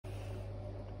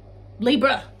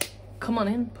Libra, come on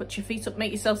in, put your feet up,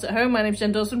 make yourselves at home. My name's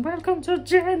Jen Dawson. Welcome to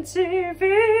JenTV.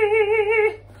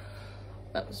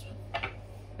 That was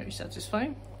very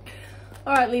satisfying.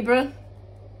 All right, Libra.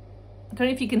 I don't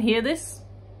know if you can hear this,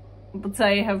 but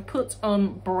I have put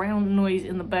on brown noise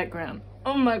in the background.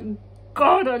 Oh my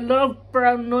God, I love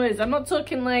brown noise. I'm not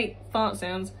talking like fart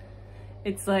sounds.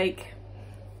 It's like,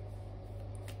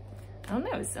 I don't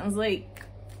know, it sounds like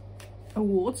a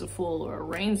waterfall or a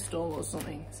rainstorm or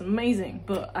something. It's amazing,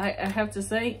 but I have to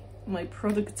say my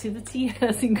productivity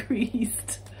has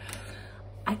increased.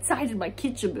 I tidied my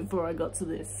kitchen before I got to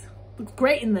this. Looks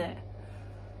great in there.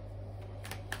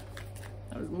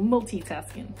 I was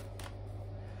multitasking.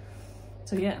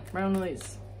 So yeah, brown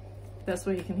noise. That's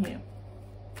what you can hear.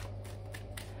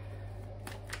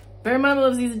 Bear in mind,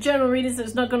 loves, these are general readings, so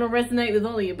it's not going to resonate with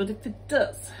all of you, but if it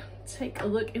does, take a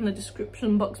look in the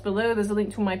description box below. There's a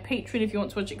link to my Patreon if you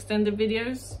want to watch extended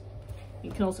videos.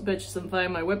 You can also purchase them via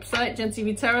my website,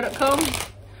 JenTVTarot.com.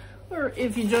 Or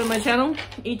if you join my channel,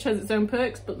 each has its own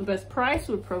perks, but the best price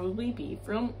would probably be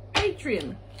from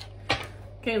Patreon.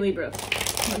 Okay, Libra,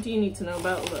 what do you need to know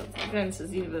about love? What guidance has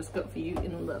the universe got for you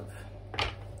in love?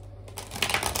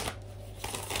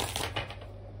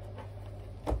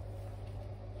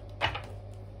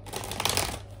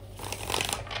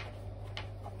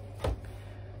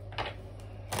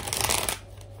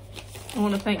 I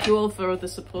want to thank you all for the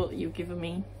support that you've given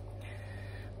me.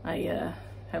 I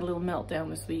had a little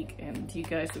meltdown this week and you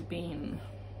guys have been...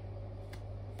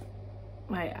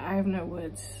 I have no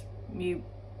words. You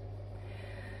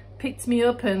picked me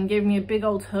up and gave me a big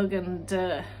old hug and,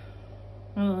 I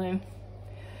don't know,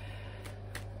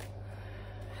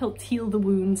 helped heal the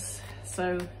wounds.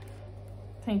 So,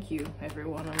 thank you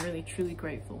everyone. I'm really, truly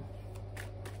grateful.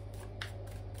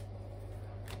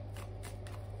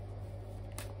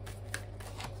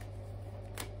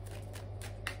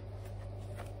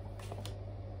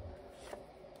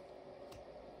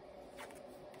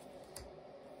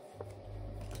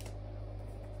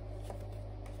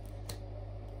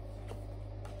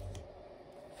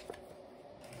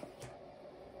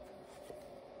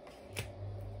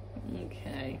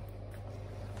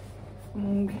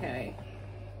 Okay,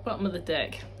 bottom of the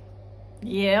deck.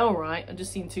 Yeah, all right. I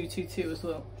just seen 222 as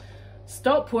well.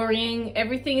 Stop worrying.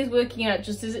 Everything is working out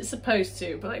just as it's supposed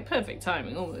to, but like perfect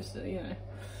timing almost, you know.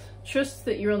 Trust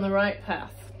that you're on the right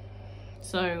path.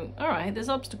 So, all right, there's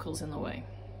obstacles in the way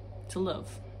to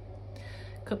love.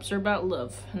 Cups are about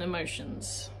love and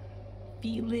emotions,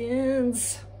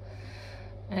 feelings,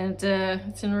 and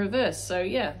it's in reverse. So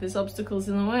yeah, there's obstacles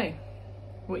in the way.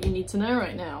 What you need to know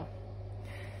right now.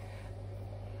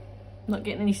 Not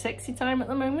getting any sexy time at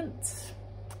the moment.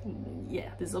 Yeah,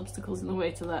 there's obstacles in the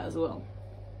way to that as well.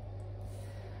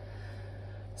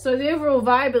 So the overall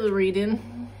vibe of the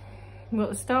reading, we've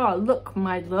got the star. Look,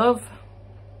 my love.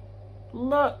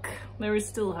 Look, there is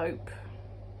still hope.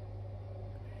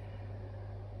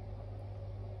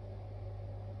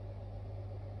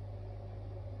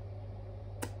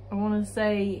 I want to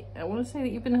say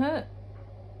that you've been hurt.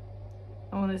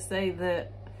 I want to say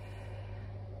that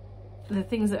the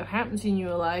things that have happened in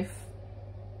your life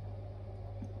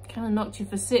kind of knocked you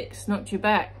for six, knocked you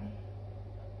back.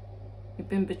 You've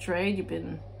been betrayed, you've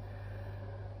been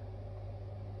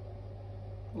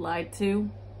lied to,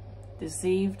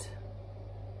 deceived,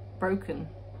 broken.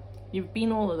 You've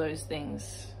been all of those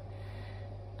things.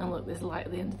 And look, there's light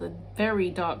at the end of the very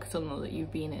dark tunnel that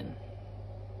you've been in.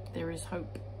 There is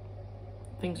hope.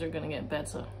 Things are going to get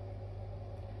better.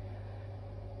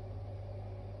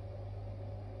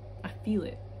 Feel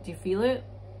it. Do you feel it?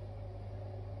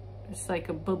 It's like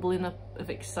a bubbling up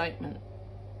of excitement,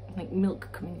 like milk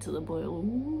coming to the boil.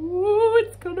 Ooh,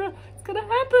 it's gonna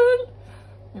happen.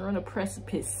 You're on a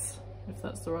precipice, if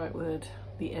that's the right word,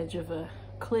 the edge of a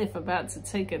cliff, about to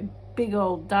take a big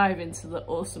old dive into the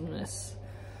awesomeness.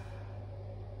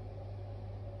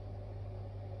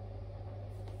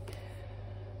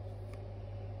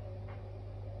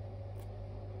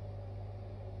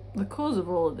 The cause of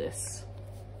all of this.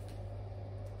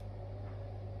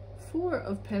 Four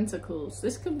of Pentacles.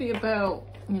 This can be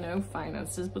about, you know,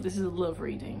 finances, but this is a love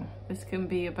reading. This can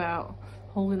be about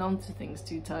holding on to things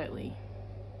too tightly.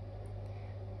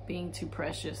 Being too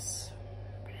precious.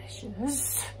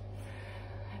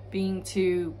 Being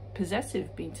too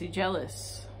possessive, being too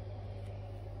jealous.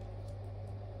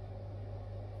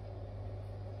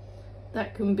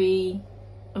 That can be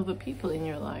other people in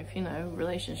your life, you know,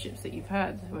 relationships that you've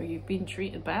had where you've been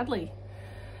treated badly.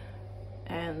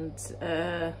 And,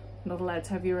 not allowed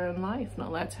to have your own life, not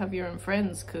allowed to have your own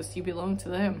friends because you belong to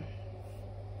them.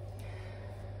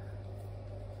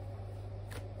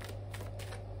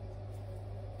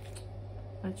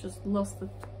 I just lost the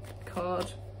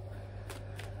card.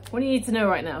 What do you need to know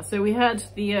right now? So we had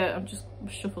the, I've just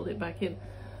shuffled it back in.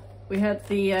 We had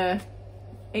the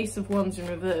Ace of Wands in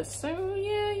reverse. So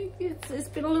yeah, it's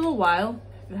been a little while.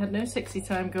 We've had no sexy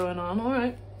time going on. All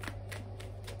right,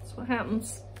 that's what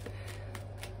happens.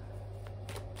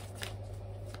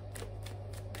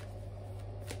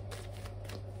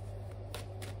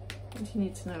 What do you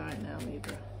need to know right now,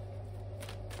 Libra?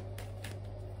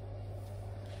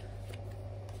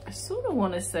 I sort of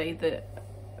want to say that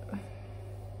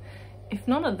if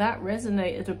none of that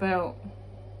resonated about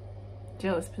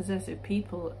jealous, possessive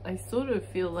people, I sort of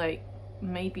feel like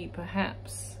maybe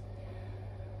perhaps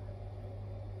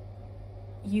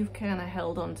you've kind of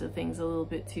held on to things a little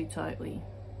bit too tightly.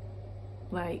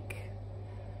 Like,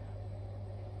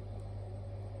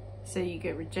 say you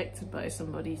get rejected by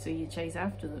somebody, so you chase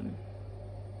after them.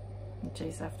 You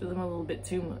chase after them a little bit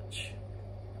too much.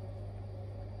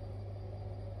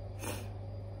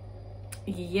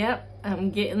 Yep, I'm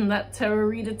getting that tarot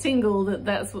reader tingle that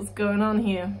that's what's going on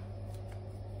here.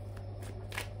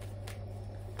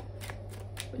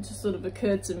 It just sort of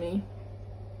occurred to me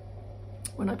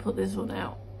when I put this one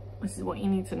out. This is what you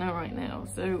need to know right now.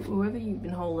 So whoever you've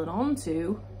been holding on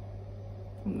to,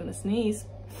 I'm gonna sneeze.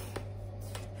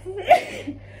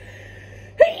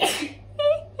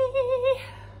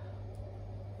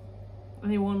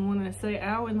 Anyone want to say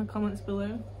ow in the comments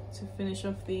below to finish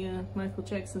off the Michael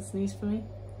Jackson sneeze for me?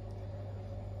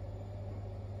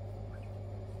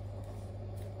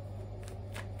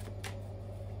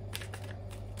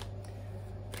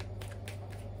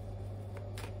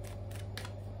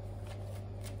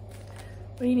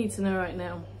 What do you need to know right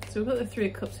now? So we've got the Three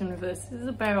of Cups in reverse. This is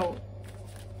about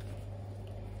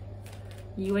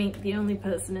you ain't the only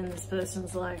person in this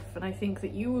person's life, and I think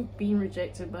that you have been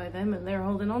rejected by them and they're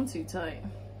holding on too tight.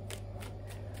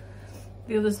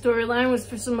 The other storyline was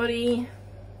for somebody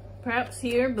perhaps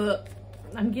here, but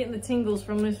I'm getting the tingles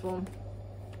from this one.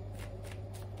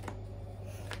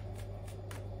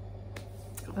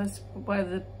 That's why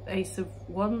the Ace of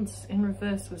Wands in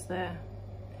reverse was there.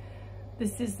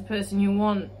 This is the person you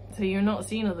want, so you're not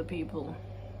seeing other people.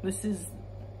 This is,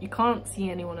 you can't see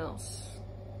anyone else.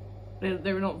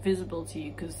 They're not visible to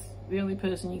you, because the only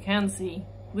person you can see,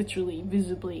 literally,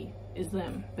 visibly, is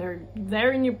them.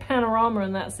 They're in your panorama,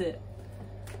 and that's it.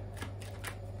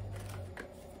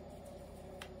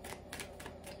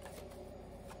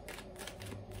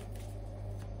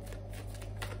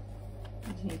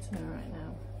 What do you need to know right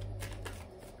now?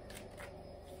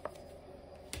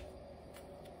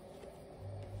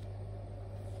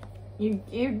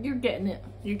 You're getting it.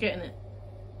 You're getting it.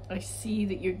 I see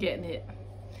that you're getting it.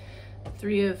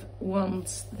 Three of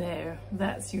Wands there.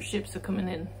 That's your ships are coming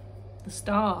in. The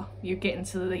Star. You're getting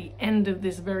to the end of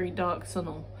this very dark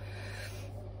tunnel.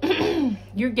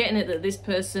 You're getting it that this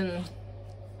person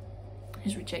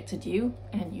has rejected you,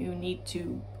 and you need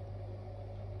to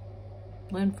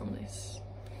learn from this.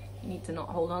 You need to not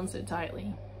hold on so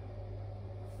tightly.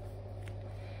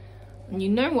 And you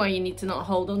know why you need to not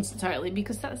hold on so tightly,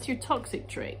 because that's your toxic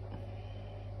trait.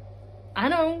 I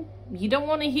know, you don't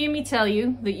want to hear me tell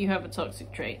you that you have a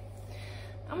toxic trait.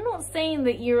 I'm not saying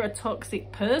that you're a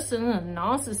toxic person, a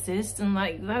narcissist, and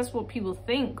like that's what people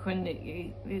think when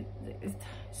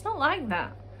it's not like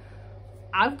that.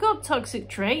 I've got toxic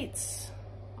traits.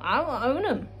 I'll own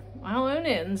them. I'll own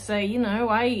it and say, you know,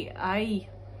 I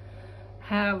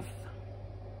have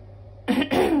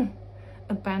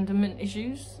abandonment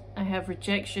issues. I have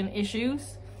rejection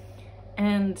issues,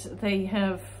 and they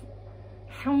have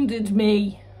hounded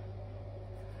me.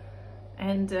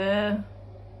 And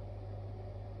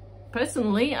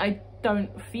personally, I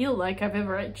don't feel like I've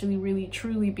ever actually really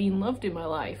truly been loved in my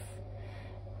life,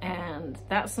 and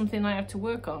that's something I have to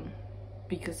work on,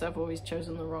 because I've always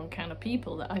chosen the wrong kind of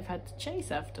people that I've had to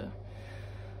chase after,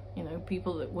 you know,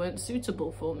 people that weren't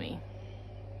suitable for me.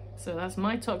 So that's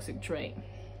my toxic trait.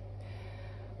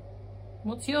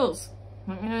 What's yours?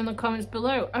 Let me know in the comments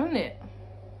below. Own it.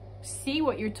 See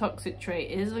what your toxic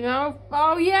trait is and go,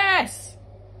 oh yes,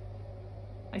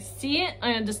 I see it,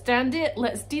 I understand it,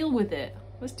 let's deal with it.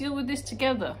 Let's deal with this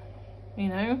together, you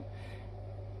know?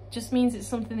 Just means it's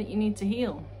something that you need to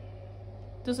heal.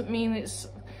 Doesn't mean it's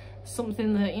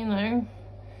something that, you know,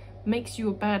 makes you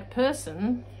a bad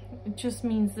person. It just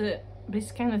means that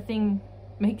this kind of thing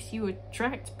makes you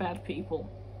attract bad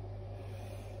people.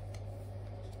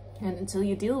 And until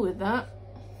you deal with that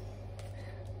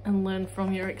and learn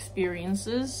from your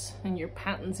experiences and your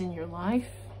patterns in your life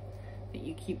that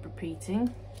you keep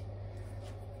repeating,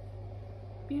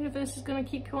 the universe is going to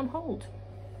keep you on hold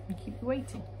and keep you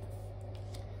waiting.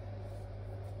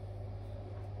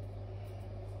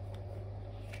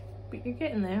 but you're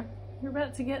getting there. You're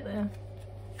about to get there.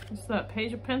 What's that?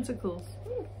 Page of Pentacles.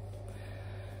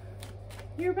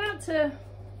 You're about to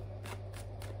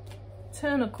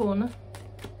turn a corner.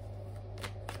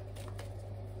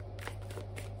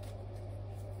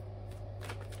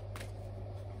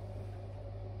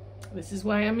 This is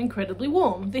why I'm incredibly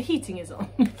warm. The heating is on.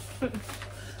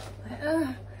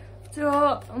 Too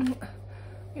hot. I'm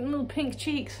getting little pink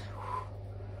cheeks.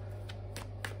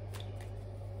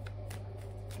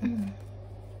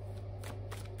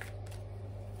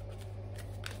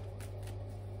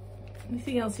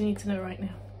 Anything else you need to know right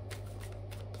now?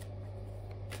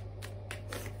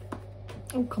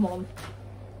 Oh, come on.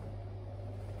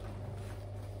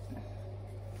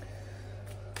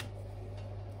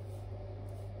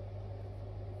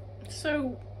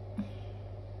 So,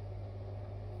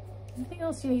 anything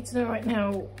else you need to know right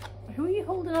now? Who are you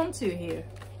holding on to here?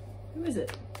 Who is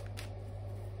it?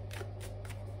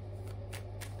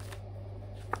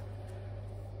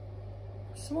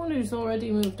 Someone who's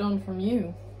already moved on from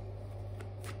you.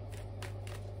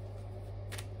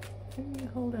 Who are you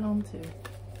holding on to?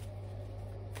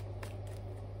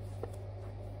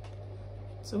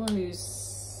 Someone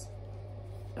who's...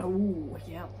 Oh,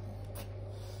 yeah.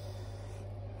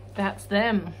 That's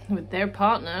them with their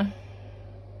partner.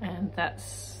 And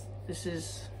this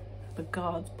is the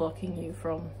gods blocking you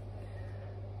from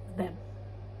them.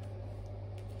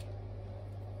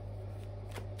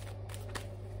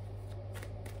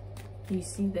 You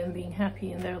see them being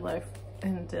happy in their life,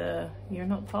 and you're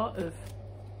not part of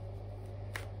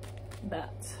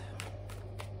that.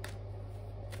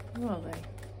 Who are they?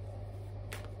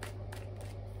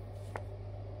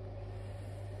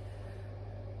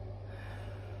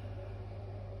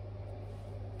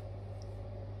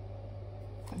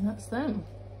 And that's them.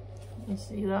 You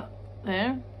see that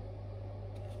there?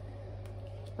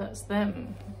 That's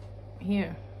them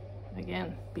here.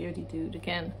 Again, beardy dude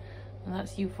again. And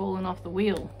that's you falling off the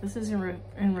wheel. This is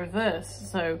in reverse.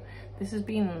 So this has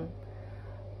been,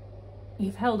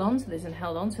 you've held on to this and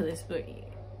held on to this, but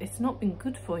it's not been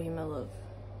good for you, my love.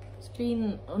 It's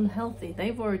been unhealthy.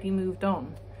 They've already moved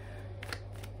on.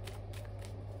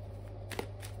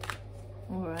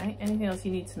 All right, anything else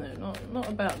you need to know? Not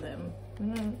about them.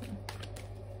 No.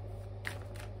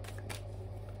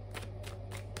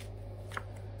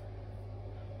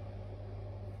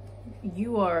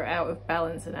 You are out of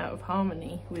balance and out of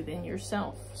harmony within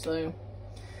yourself. So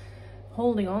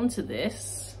holding on to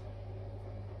this,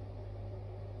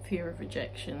 fear of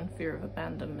rejection, fear of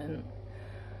abandonment,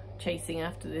 chasing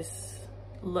after this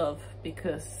love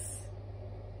because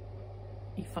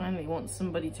you finally want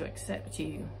somebody to accept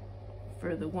you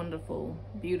for the wonderful,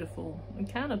 beautiful,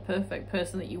 and kind of perfect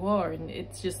person that you are, and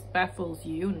it just baffles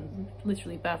you and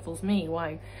literally baffles me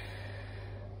why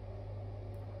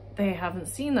they haven't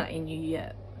seen that in you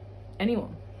yet.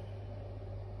 Anyone.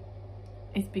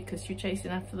 It's because you're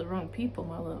chasing after the wrong people,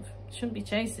 my love. You shouldn't be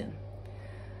chasing.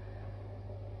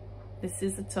 This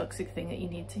is a toxic thing that you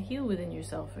need to heal within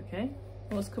yourself, okay?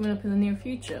 What's coming up in the near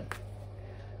future?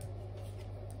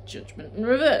 Judgment in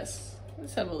reverse.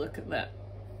 Let's have a look at that.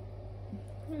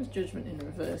 Where's Judgment in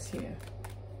reverse here?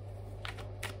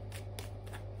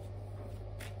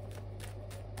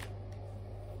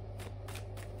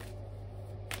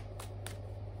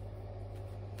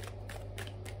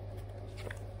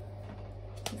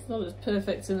 It's not as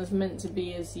perfect and as meant to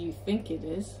be as you think it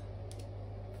is.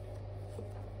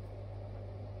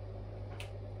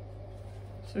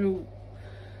 So,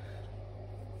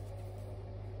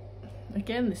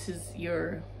 again, this is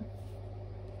your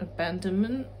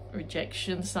abandonment,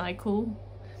 rejection cycle,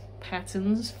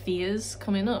 patterns, fears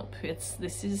coming up.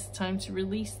 This is time to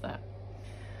release that.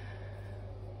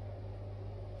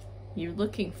 You're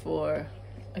looking for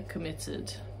a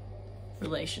committed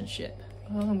relationship.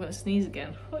 Oh, I'm gonna sneeze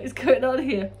again. What is going on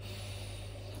here?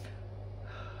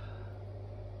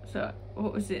 So,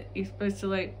 what was it? You're supposed to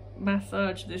like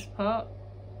massage this part,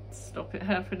 stop it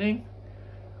happening.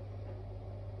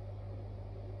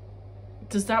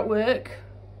 Does that work?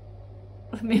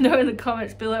 Let me know in the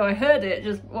comments below. I heard it.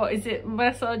 Just, what is it?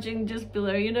 Massaging just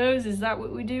below your nose? Is that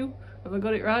what we do? Have I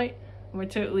got it right? Am I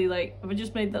totally like, have I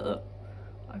just made that up?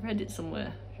 I read it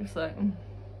somewhere. Just like,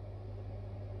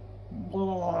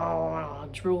 blah,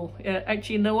 drool. Yeah,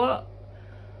 actually, you know what?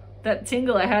 That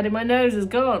tingle I had in my nose is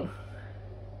gone.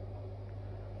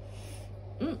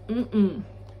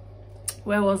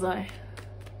 Where was I?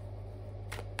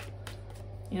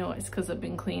 You know what? It's because I've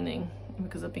been cleaning.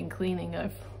 Because I've been cleaning,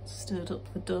 I've stirred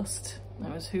up the dust. I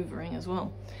was hoovering as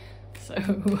well. So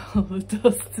all the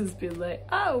dust has been like,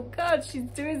 oh God, she's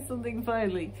doing something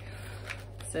finally.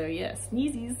 So yeah,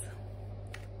 sneezes.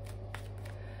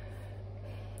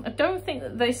 I don't think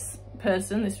that this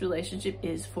person, this relationship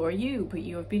is for you, but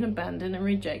you have been abandoned and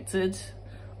rejected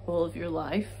all of your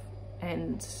life,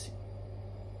 and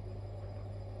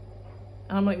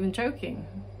I'm not even joking.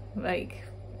 Like,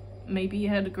 maybe you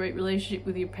had a great relationship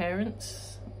with your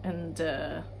parents and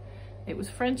it was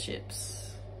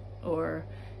friendships, or,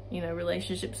 you know,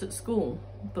 relationships at school,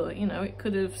 but, you know, it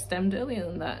could have stemmed earlier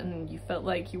than that and you felt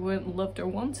like you weren't loved or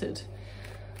wanted.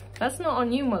 That's not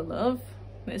on you, my love.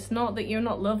 It's not that you're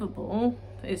not lovable,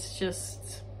 it's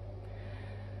just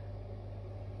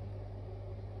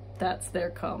that's their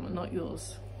karma, not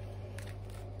yours.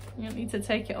 You don't need to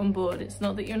take it on board. It's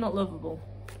not that you're not lovable.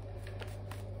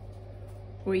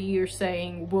 Where you're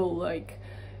saying, well, like,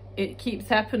 it keeps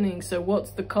happening, so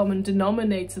what's the common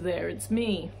denominator there? It's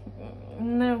me.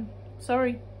 No,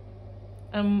 sorry.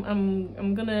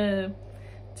 I'm gonna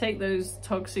take those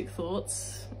toxic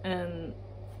thoughts and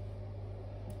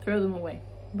throw them away.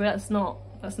 But that's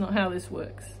not how this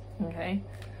works, okay?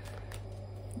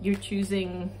 You're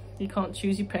choosing, you can't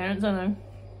choose your parents, I know.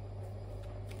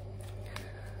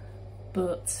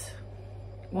 But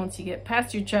once you get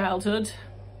past your childhood,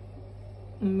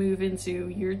 move into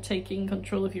you're taking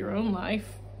control of your own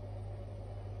life,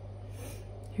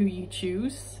 who you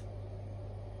choose.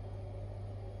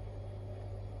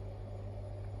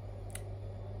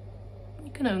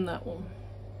 You can own that one.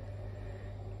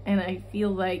 And I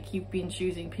feel like you've been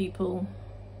choosing people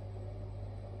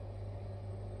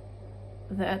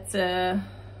that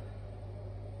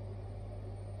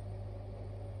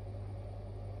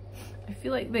I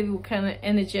feel like they were kind of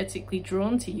energetically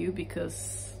drawn to you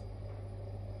because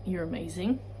you're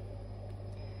amazing,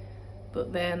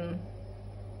 but then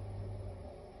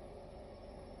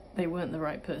they weren't the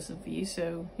right person for you,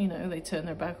 so, you know, they turned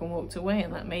their back and walked away,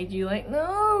 and that made you like,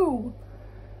 no,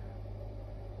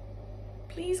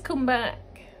 please come back.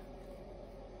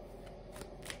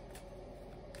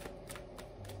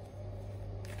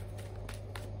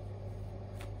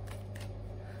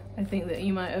 I think that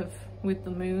you might have, with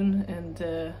the moon and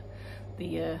the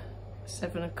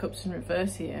Seven of Cups in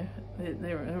reverse here,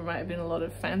 there might have been a lot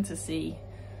of fantasy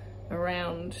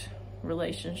around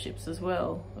relationships as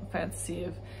well. A fantasy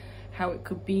of how it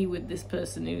could be with this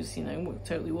person who's, you know,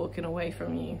 totally walking away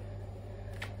from you.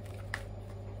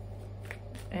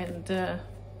 And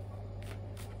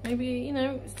maybe, you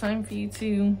know, it's time for you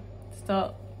to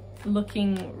start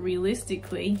looking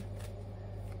realistically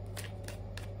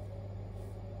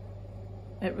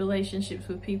at relationships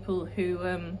with people who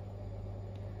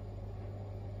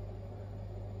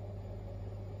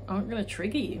aren't going to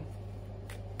trigger you.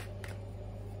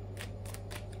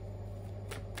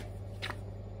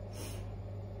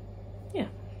 Yeah.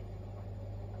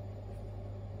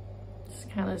 Just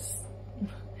kind of...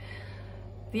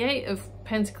 The Eight of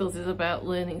Pentacles is about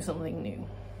learning something new.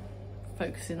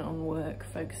 Focusing on work,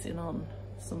 focusing on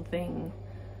something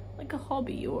like a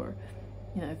hobby or,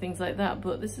 you know, things like that.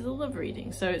 But this is a love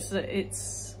reading, so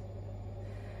it's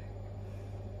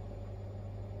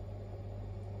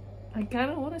I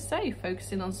kind of want to say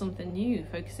focusing on something new,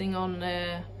 focusing on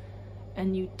a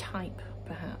new type,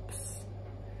 perhaps.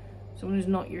 Someone who's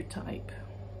not your type.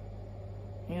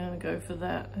 You're gonna go for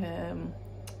that.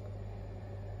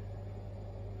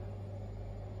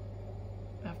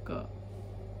 I've got,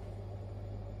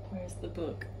 where's the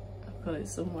book? I've got it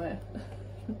somewhere.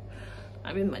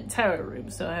 I'm in my tarot room,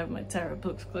 so I have my tarot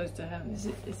books close to hand. Is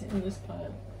it in this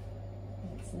pile?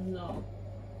 It's not.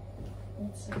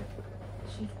 What's it?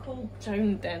 She's called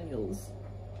Joan Daniels.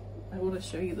 I want to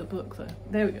show you the book though.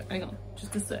 There we go, hang on,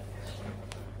 just a sec.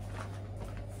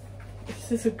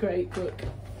 This is a great book.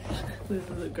 This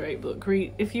is a great book.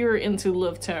 Read, if you're into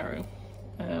love tarot,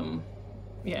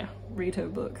 yeah, read her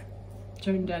book.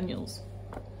 Joan Daniels.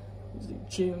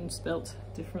 June spelt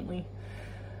differently.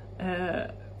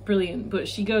 Brilliant, but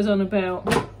she goes on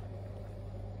about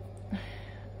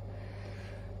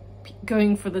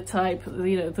going for the type,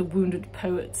 you know, the wounded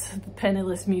poet, the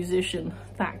penniless musician,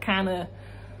 that kind of,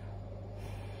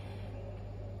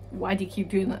 why do you keep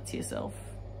doing that to yourself?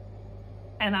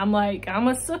 And I'm like, I'm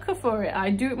a sucker for it.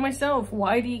 I do it myself.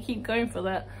 Why do you keep going for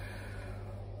that?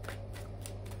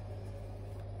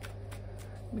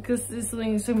 Because there's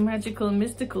something so magical and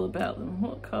mystical about them.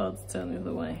 What cards turn the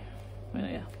other way? Oh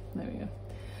yeah, there we go.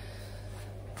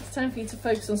 It's time for you to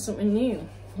focus on something new.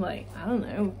 Like, I don't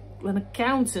know, an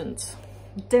accountant,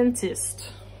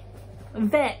 dentist, a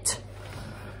vet,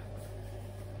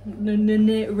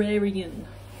 veterinarian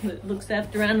that looks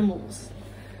after animals.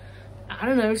 I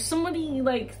don't know, somebody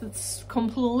like that's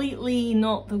completely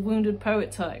not the wounded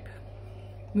poet type.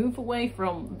 Move away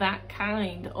from that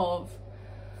kind of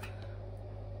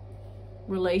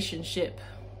relationship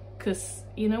Because,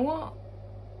 you know what?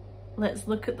 Let's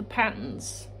look at the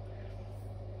patterns.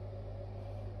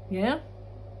 Yeah?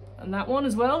 And that one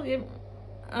as well? Yeah.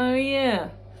 Oh, yeah.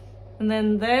 And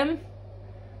then them.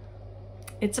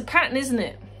 It's a pattern, isn't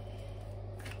it?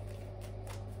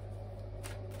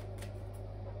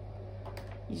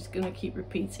 You're just going to keep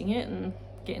repeating it and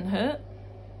getting hurt?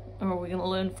 Or are we going to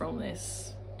learn from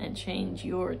this and change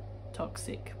your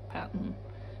toxic pattern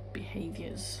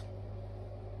behaviors?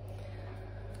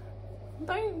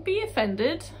 Don't be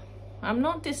offended. I'm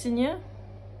not dissing you.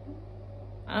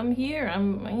 I'm here.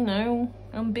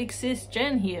 I'm big sis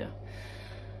Jen here.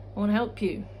 I want to help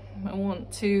you. I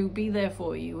want to be there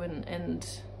for you and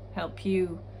help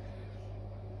you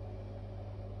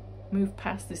move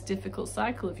past this difficult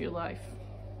cycle of your life.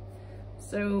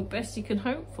 So best you can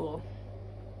hope for.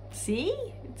 See?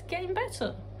 It's getting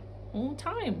better all the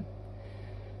time.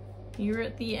 You're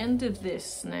at the end of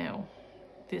this now,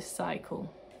 this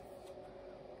cycle.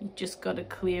 You just got to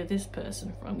clear this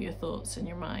person from your thoughts and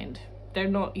your mind. They're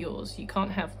not yours. You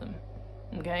can't have them.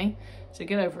 Okay? So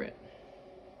get over it.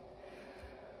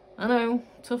 I know.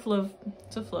 Tough love.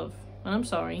 Tough love. And I'm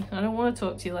sorry. I don't want to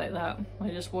talk to you like that. I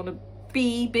just want to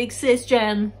be big sis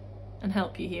Jen and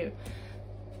help you here.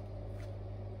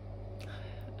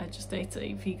 I just ate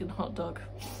a vegan hot dog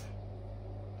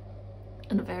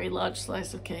and a very large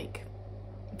slice of cake.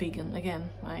 Vegan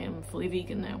again. I am fully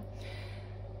vegan now.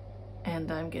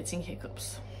 And I'm getting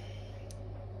hiccups.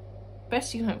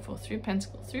 Best you can hope for. Three of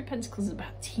Pentacles. Three of Pentacles is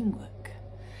about teamwork.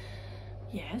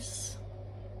 Yes.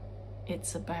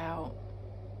 It's about...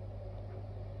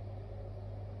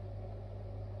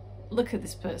 Look at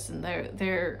this person.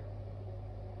 They're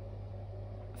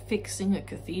fixing a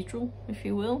cathedral, if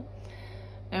you will.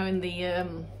 Now in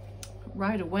the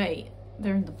right away,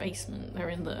 they're in the basement. They're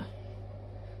in the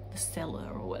cellar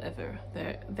or whatever.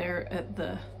 They're at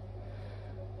the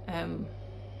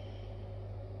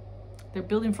they're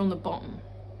building from the bottom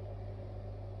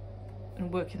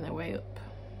and working their way up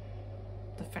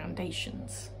the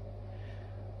foundations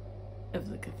of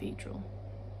the cathedral.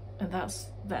 And that's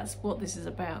what this is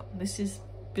about. This is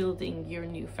building your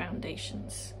new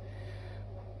foundations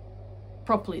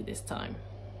properly this time.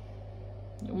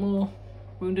 No more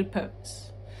wounded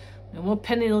poets. No more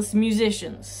penniless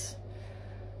musicians.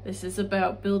 This is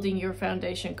about building your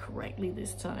foundation correctly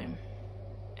this time.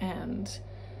 And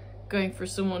going for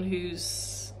someone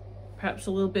who's perhaps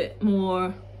a little bit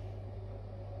more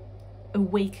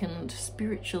awakened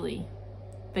spiritually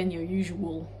than your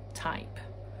usual type.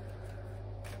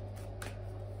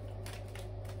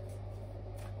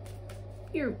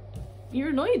 You're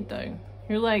annoyed though.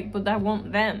 You're like, but I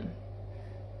want them.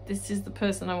 This is the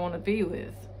person I want to be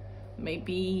with.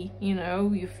 Maybe, you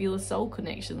know, you feel a soul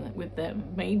connection with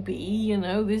them. Maybe, you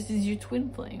know, this is your twin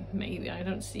flame. Maybe, I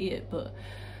don't see it, but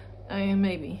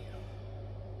maybe.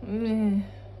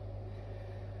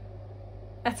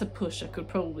 That's a push, I could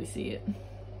probably see it.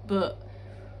 But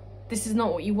this is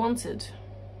not what you wanted.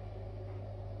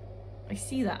 I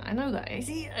see that, I know that.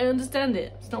 I understand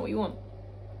it. It's not what you want.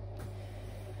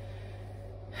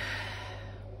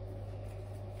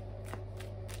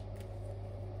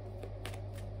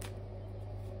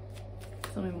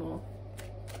 Something more.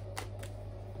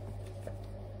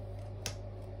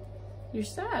 You're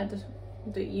sad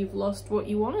that you've lost what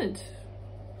you wanted.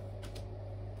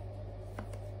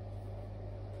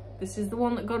 This is the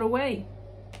one that got away.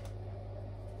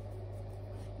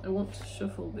 I want to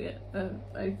shuffle a bit.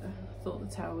 I thought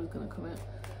the tower was going to come out.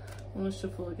 I want to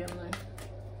shuffle again now.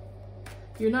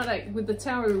 You're not like, with the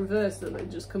tower reverse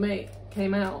that just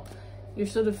came out, you're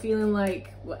sort of feeling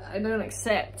like, well, I don't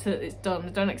accept that it's done. I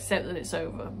don't accept that it's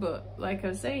over. But like I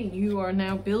was saying, you are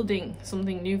now building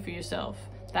something new for yourself.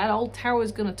 That old tower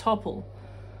is going to topple.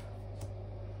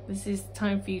 This is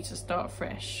time for you to start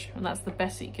fresh. And that's the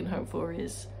best that you can hope for,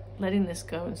 is letting this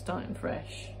go and starting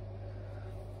fresh.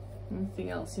 Anything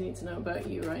else you need to know about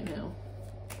you right now?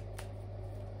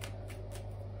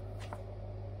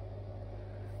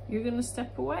 You're going to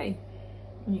step away.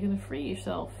 And you're going to free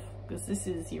yourself. Because this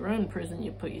is your own prison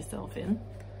you put yourself in.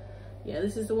 Yeah,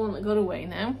 this is the one that got away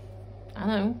now. I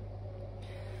know.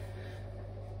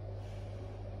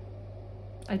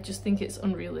 I just think it's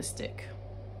unrealistic.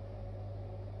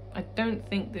 I don't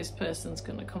think this person's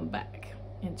going to come back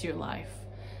into your life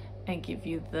and give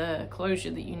you the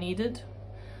closure that you needed,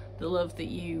 the love that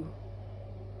you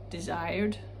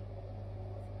desired,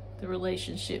 the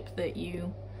relationship that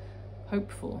you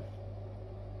hoped for.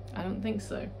 I don't think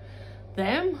so.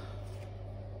 Them?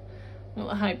 Well,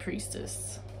 the High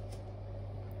Priestess.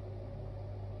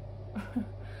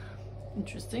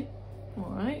 Interesting.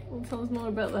 Alright, well, tell us more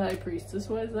about the High Priestess.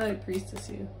 Why is the High Priestess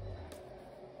here?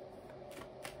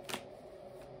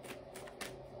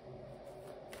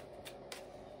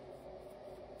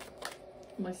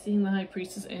 Am I seeing the High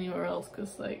Priestess anywhere else?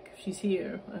 Because, like, she's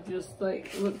here. I've just,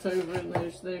 like, looked over and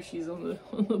there she's on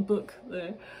the book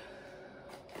there.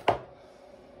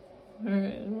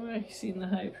 Alright, am I seeing the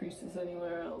High Priestess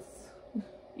anywhere else?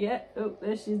 Yeah, oh,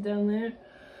 there she's down there.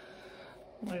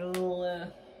 Like a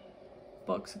little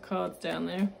box of cards down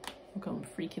there. Look, I'm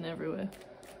freaking everywhere.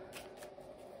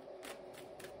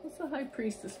 What's the High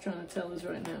Priestess trying to tell us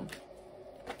right now?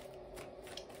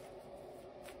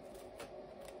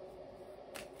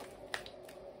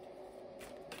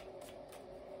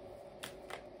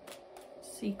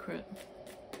 Secret.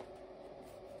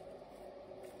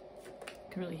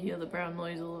 I can really hear the brown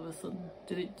noise all of a sudden.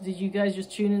 Did you guys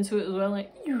just tune into it as well?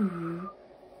 Like,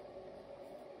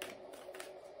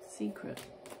 secret.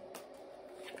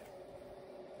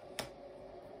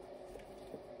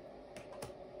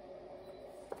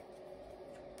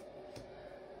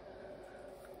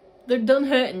 They're done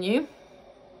hurting you.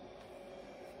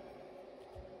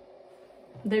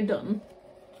 They're done.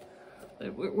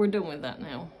 We're done with that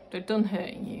now. They're done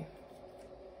hurting you.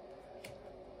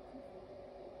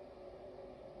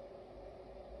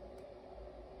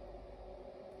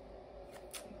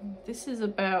 This is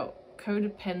about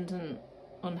codependent,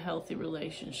 unhealthy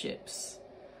relationships,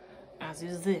 as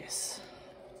is this.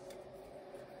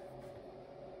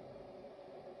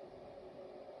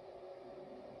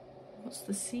 What's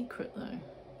the secret though?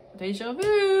 Deja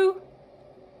vu!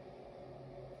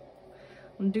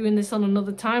 I'm doing this on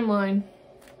another timeline.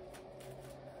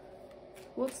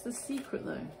 What's the secret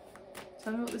though?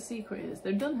 Tell me what the secret is.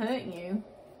 They're done hurting you.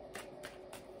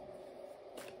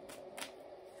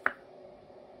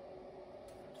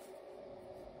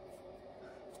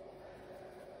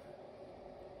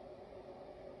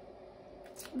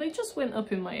 They just went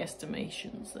up in my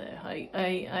estimations there.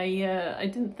 I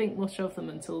didn't think much of them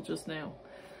until just now.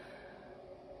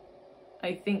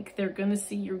 I think they're gonna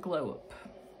see your glow up,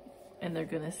 and they're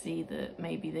gonna see that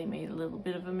maybe they made a little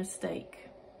bit of a mistake,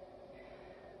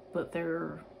 but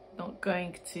they're not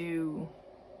going to.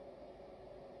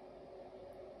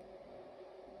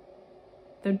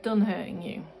 They're done hurting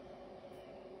you,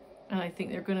 and I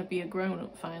think they're gonna be a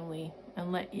grown-up finally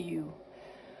and let you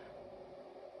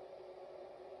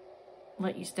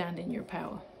stand in your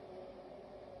power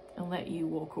and let you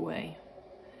walk away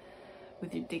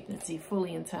with your dignity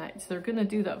fully intact. They're gonna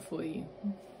do that for you.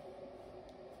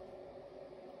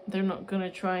 They're not gonna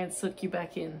try and suck you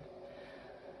back in.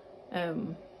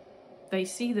 They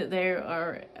see that there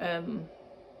are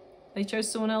they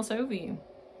chose someone else over you,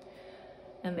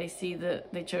 and they see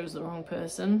that they chose the wrong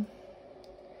person,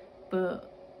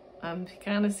 but I'm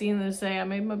kind of seeing them say, I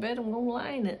made my bed, I'm gonna lie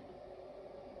in it.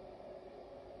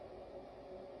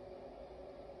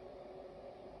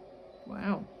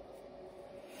 Wow.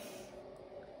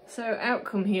 So,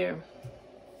 outcome here.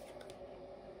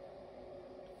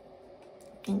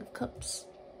 King of Cups.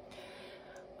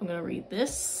 I'm going to read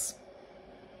this,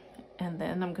 and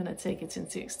then I'm going to take it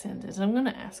into extended. I'm going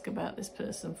to ask about this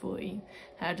person for you.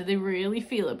 How do they really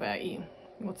feel about you?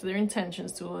 What are their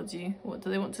intentions towards you? What do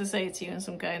they want to say to you, and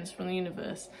some guidance from the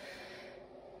universe?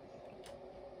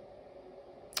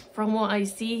 From what I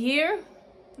see here,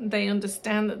 they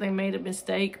understand that they made a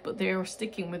mistake, but they're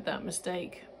sticking with that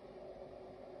mistake.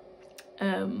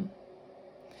 Out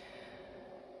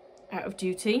of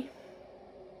duty.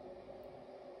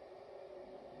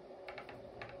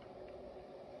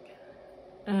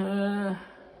 Out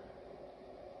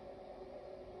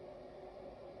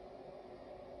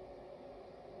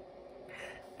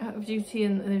of duty,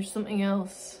 and there's something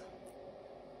else.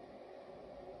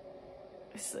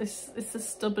 It's a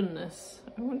stubbornness.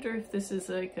 I wonder if this is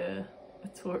like a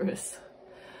Taurus.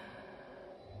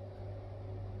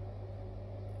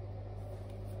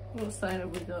 What sign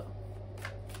have we got?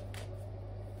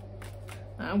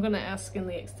 I'm going to ask in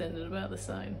the extended about the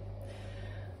sign.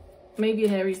 Maybe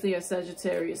an Aries, Leo,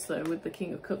 Sagittarius though, with the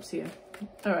King of Cups here.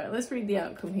 Alright, let's read the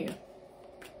outcome here.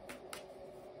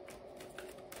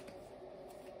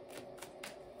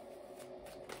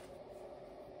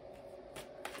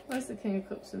 Where's the King of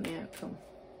Cups in the outcome?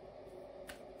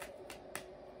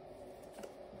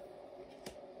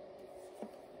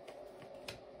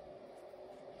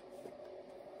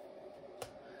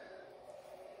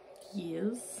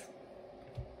 Years.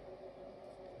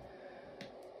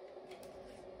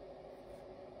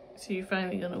 So you're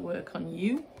finally going to work on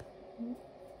you.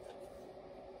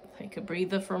 Take a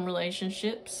breather from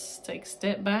relationships. Take a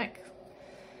step back.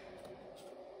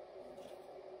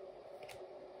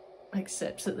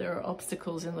 Accept that there are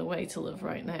obstacles in the way to love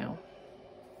right now.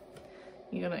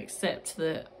 You're going to accept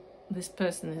that this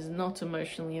person is not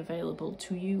emotionally available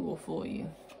to you or for you.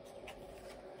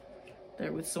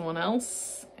 they're with someone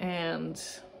else, and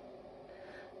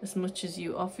as much as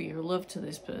you offer your love to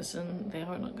this person, they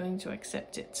are not going to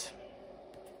accept it.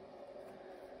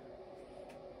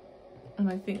 And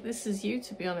I think this is you,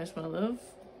 to be honest, my love.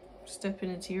 Stepping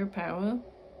into your power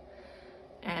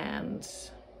and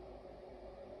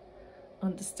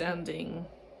understanding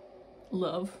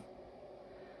love,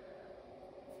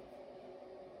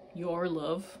 your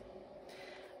love,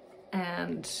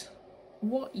 and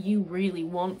what you really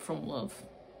want from love.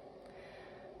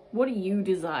 What do you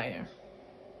desire?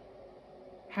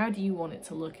 How do you want it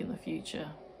to look in the future?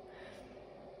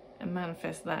 And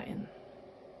manifest that in.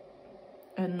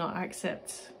 And not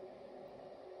accept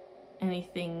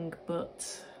anything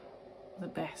but the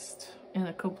best in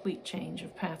a complete change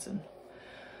of pattern.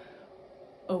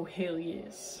 Oh, hell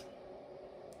yes.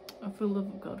 I feel love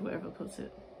of God wherever puts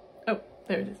it. Oh,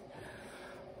 there it is.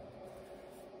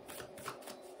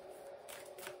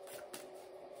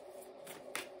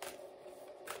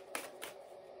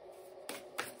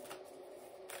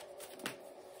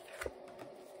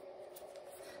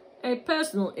 A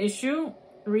personal issue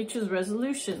reaches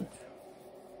resolution.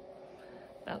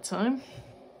 That time.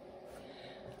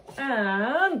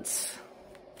 And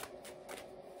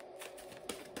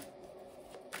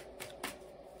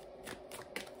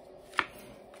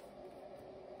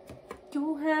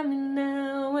you have me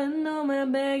now, and all my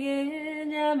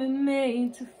baggage I've been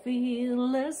made to feel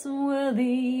less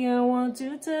worthy. I want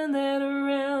to turn that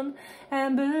around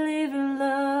and believe in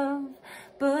love,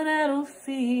 but I don't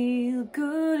feel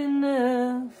good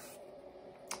enough.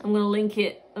 I'm going to link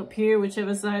it up here,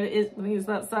 whichever side it is. I think it's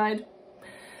that side.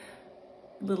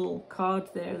 Little card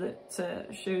there that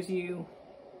shows you.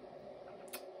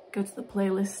 Go to the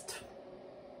playlist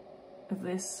of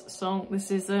this song.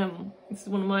 This is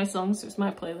one of my songs, so it's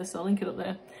my playlist, so I'll link it up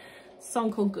there. It's a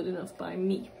song called Good Enough by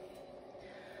me.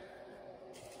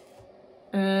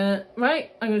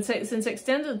 Right, I'm going to take this into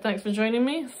extended. Thanks for joining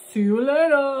me. See you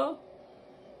later.